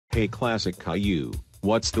Hey Classic Caillou,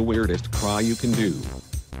 what's the weirdest cry you can do?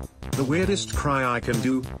 The weirdest cry I can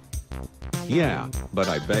do? Yeah, but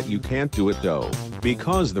I bet you can't do it though,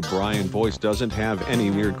 because the Brian voice doesn't have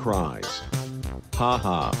any weird cries.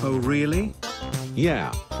 Haha. Oh really?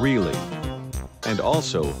 Yeah, really. And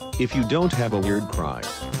also, if you don't have a weird cry,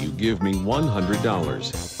 you give me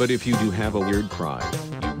 $100, but if you do have a weird cry,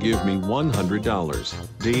 you give me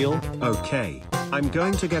 $100. Deal? Okay, I'm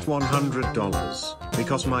going to get $100,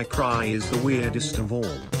 because my cry is the weirdest of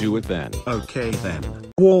all. Do it then. Okay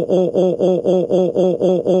then.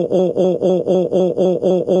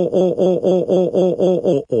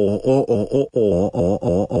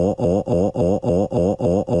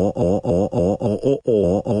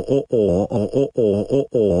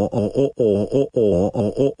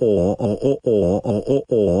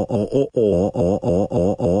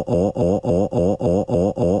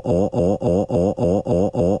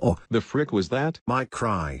 The frick was that? My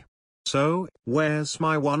cry. So, where's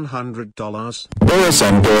my $100? Coris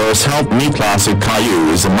and Coris help me, Classic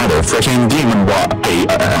Caillou is a motherfucking demon.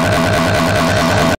 What?